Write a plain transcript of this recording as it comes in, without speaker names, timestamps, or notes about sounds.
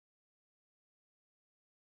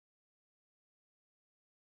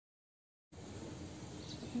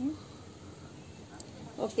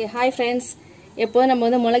Okay, hi friends. எப்போதும் நம்ம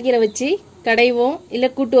வந்து முளைக்கீரை வச்சு கடைவோம், இல்லை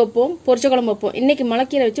கூட்டு வைப்போம், பொரிச்ச குழம்பு வைப்போம். இன்றைக்கி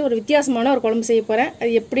முளைக்கீரை வச்சு ஒரு வித்தியாசமான ஒரு குழம்பு செய்ய போகிறேன்.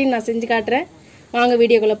 அது எப்படின்னு நான் செஞ்சு காட்டுறேன். வாங்க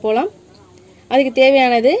வீடியோக்குள்ளே போகலாம். அதுக்கு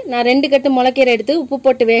தேவையானது, நான் 2 கட்டு முளைக்கீரை எடுத்து உப்பு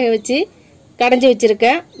போட்டு வேக வச்சு கடைஞ்சி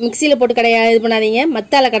வச்சுருக்கேன். மிக்சியில் போட்டு இது பண்ணாதீங்க,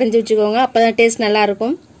 மத்தால கடைஞ்சி வச்சுக்கோங்க, அப்போ தான் டேஸ்ட்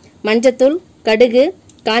நல்லாயிருக்கும். மஞ்சத்தூள், கடுகு,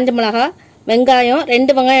 காஞ்ச மிளகா, வெங்காயம்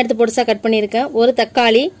 2 வெங்காயம் எடுத்து பொடிசாக கட் பண்ணியிருக்கேன், ஒரு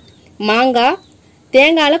தக்காளி, மாங்காய்,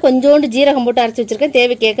 தேங்காயில் கொஞ்சோண்டு ஜீரகம் போட்டு அரைச்சி வச்சுருக்கேன்,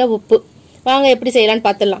 தேவைக்கேற்க உப்பு. வாங்க எப்படி செய்யலான்னு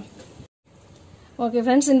பார்த்துடலாம். ஓகே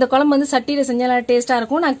ஃப்ரெண்ட்ஸ், இந்த குழம்பு வந்து சட்டியில் செஞ்சாலும் டேஸ்ட்டாக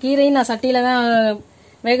இருக்கும். நான் கீரையும் நான் சட்டியில் தான்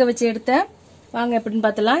வேக வச்சு எடுத்தேன். வாங்க எப்படின்னு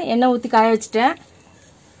பார்த்துலாம். எண்ணெய் ஊற்றி காய வச்சுட்டேன்.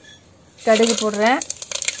 கடுகு போடுறேன்.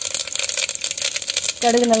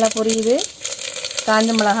 கடுகு நல்லா பொரியுது.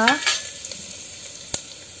 காஞ்ச மிளகா,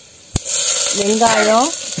 வெங்காயம்,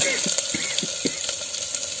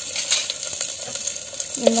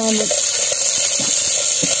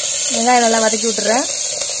 வெங்காயம் நல்லா வதக்கி விட்டுறேன்.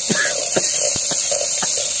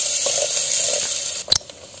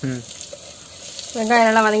 வெங்காயம்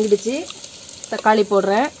நல்லா வதங்கிடுச்சு. தக்காளி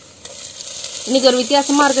போடுறேன். இன்றைக்கி ஒரு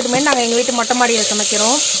வித்தியாசமாக இருக்கட்டுமே, நாங்கள் எங்கள் வீட்டு மொட்டை மாடியில்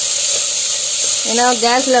சமைக்கிறோம். ஏன்னா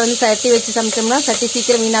கேஸில் வந்து சட்டி வச்சு சமைச்சோம்னா சட்டி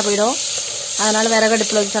சீக்கிரம் வீணாக போயிடும். அதனால்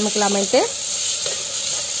விறகடுப்பில் வச்சு சமைக்கலாமேன்ட்டு.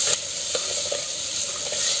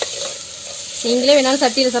 நீங்களே வேணாலும்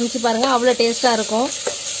சட்டியில் சமைச்சு பாருங்கள், அவ்வளோ டேஸ்ட்டாக இருக்கும்.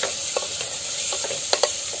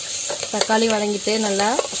 தக்காளி வதங்கிட்டு நல்லா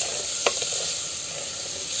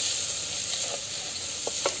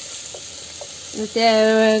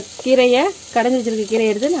கீரையை கடைஞ்சி வச்சிருக்க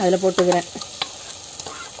கீரையை எடுத்து நான் அதில் போட்டுக்கிறேன்.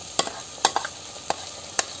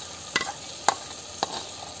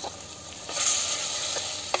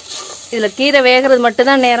 இதில் கீரை வேகிறது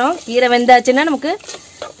மட்டும்தான் நேரம். கீரை வெந்தாச்சுன்னா நமக்கு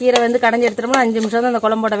கீரை வந்து கடைஞ்சி எடுத்துட்டோம்னா 5 நிமிஷம் தான் அந்த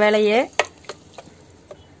குழம்போட வேலையே.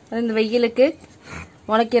 அது இந்த வெயிலுக்கு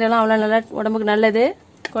முளைக்கீரைலாம் அவ்வளோ நல்லா உடம்புக்கு நல்லது.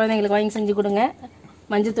 குழந்தைங்களுக்கு வாங்கி செஞ்சு கொடுங்க.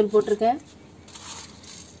 மஞ்சத்தூள் போட்டிருக்கேன்.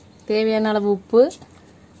 தேவையான அளவு உப்பு,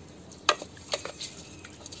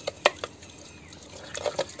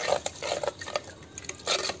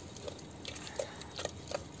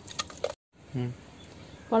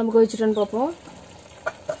 குழம்பு கொதிச்சுட்டோன்னு பார்ப்போம்.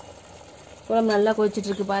 குழம்பு நல்லா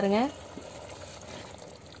கொதிச்சுட்ருக்கு பாருங்கள்.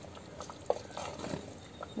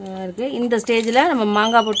 இருக்கு. இந்த ஸ்டேஜில் நம்ம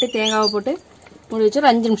மாங்காய் போட்டு தேங்காவை போட்டு மூடி வச்சு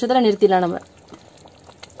ஒரு 5 நிமிஷத்தில் நிறுத்திடலாம். நம்ம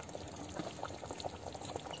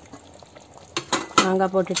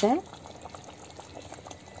மாங்காய் போட்டுட்டேன்.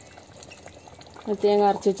 தேங்காய்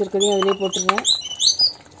அரைச்சி வச்சுருக்கதையும் அதிலே போட்டுருவேன்.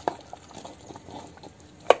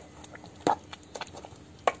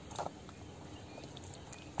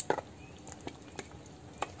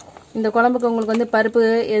 இந்த குழம்புக்கு உங்களுக்கு வந்து பருப்பு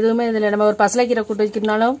எதுவுமே இதில், நம்ம ஒரு பசலைக்கீரை கூட்டு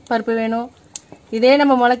வைக்கிறதுனாலும் பருப்பு வேணும். இதே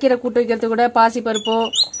நம்ம முளைக்கீரை கூட்டு வைக்கிறது கூட பாசி பருப்போ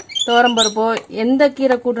தோரம் பருப்போ எந்த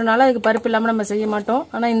கீரை கூட்டுனாலும் அதுக்கு பருப்பு இல்லாமல் நம்ம செய்ய மாட்டோம்.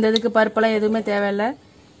 ஆனால் இந்த இதுக்கு பருப்பெல்லாம் எதுவுமே தேவையில்லை.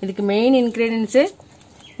 இதுக்கு மெயின் இன்க்ரீடியன்ஸு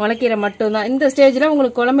முளைக்கீரை மட்டும்தான். இந்த ஸ்டேஜில்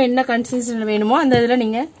உங்களுக்கு குழம்பு என்ன கன்சிஸ்டன்சி வேணுமோ அந்த இதில்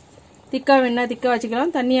நீங்கள் திக்காக வேணா திக்காக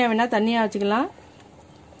வச்சுக்கலாம், தண்ணியாக வேணா தண்ணியாக வச்சுக்கலாம்.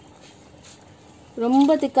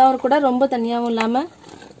 ரொம்ப திக்காகவும் கூட ரொம்ப தண்ணியாகவும் இல்லாமல்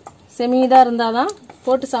செமீதாக இருந்தால் தான்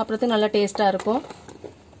போட்டு சாப்பிட்றதுக்கு நல்லா டேஸ்ட்டாக இருக்கும்.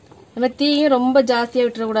 நம்ம தீயும் ரொம்ப ஜாஸ்தியாக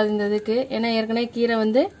விட்டுறக்கூடாது இந்த இதுக்கு. ஏன்னா ஏற்கனவே கீரை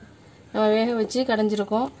வந்து நம்ம வேக வச்சு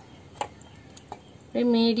கடைஞ்சிருக்கோம். அப்படியே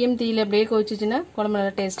மீடியம் தீயில் அப்படியே கொதிச்சிச்சுன்னா குழம்பு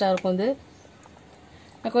நல்லா டேஸ்ட்டாக இருக்கும். இது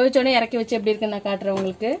நான் கொதிச்சோடனே இறக்கி வச்சு எப்படி இருக்குன்னு நான் காட்டுறேன்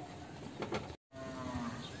உங்களுக்கு.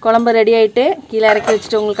 குழம்பு ரெடி ஆகிட்டு கீழே இறக்கி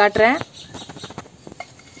வச்சுட்டு உங்களுக்கு காட்டுறேன்.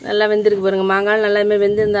 நல்லா வெந்திருக்கு பாருங்கள். மாங்காய் நல்லா இதுமாதிரி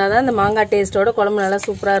வெந்திருந்தால் தான் அந்த மாங்காய் டேஸ்ட்டோட குழம்பு நல்லா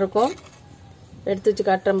சூப்பராக இருக்கும். எடுத்து வச்சு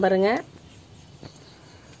காட்டுறேன் பாருங்கள்.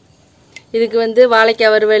 இதுக்கு வந்து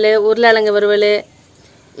வாழைக்காய் வறுவல், உருளைக்கிழங்கு வறுவல்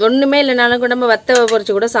ஒன்றுமே இல்லைனாலும் கூட நம்ம வத்த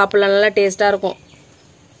பொரிச்சு கூட சாப்பிட்லாம். நல்லா டேஸ்ட்டாக இருக்கும்.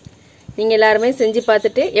 நீங்கள் எல்லாருமே செஞ்சு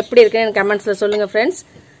பார்த்துட்டு எப்படி இருக்குன்னு எனக்கு கமெண்ட்ஸில் சொல்லுங்கள் ஃப்ரெண்ட்ஸ்.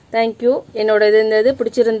 தேங்க்யூ. என்னோட இது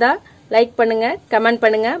பிடிச்சிருந்தா லைக் பண்ணுங்கள், கமெண்ட்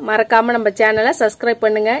பண்ணுங்கள், மறக்காமல் நம்ம சேனலை சப்ஸ்கிரைப்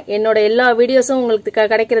பண்ணுங்கள். என்னோட எல்லா வீடியோஸும் உங்களுக்கு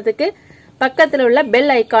கிடைக்கிறதுக்கு பக்கத்தில் உள்ள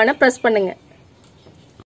பெல் ஐக்கானை ப்ரெஸ் பண்ணுங்கள்.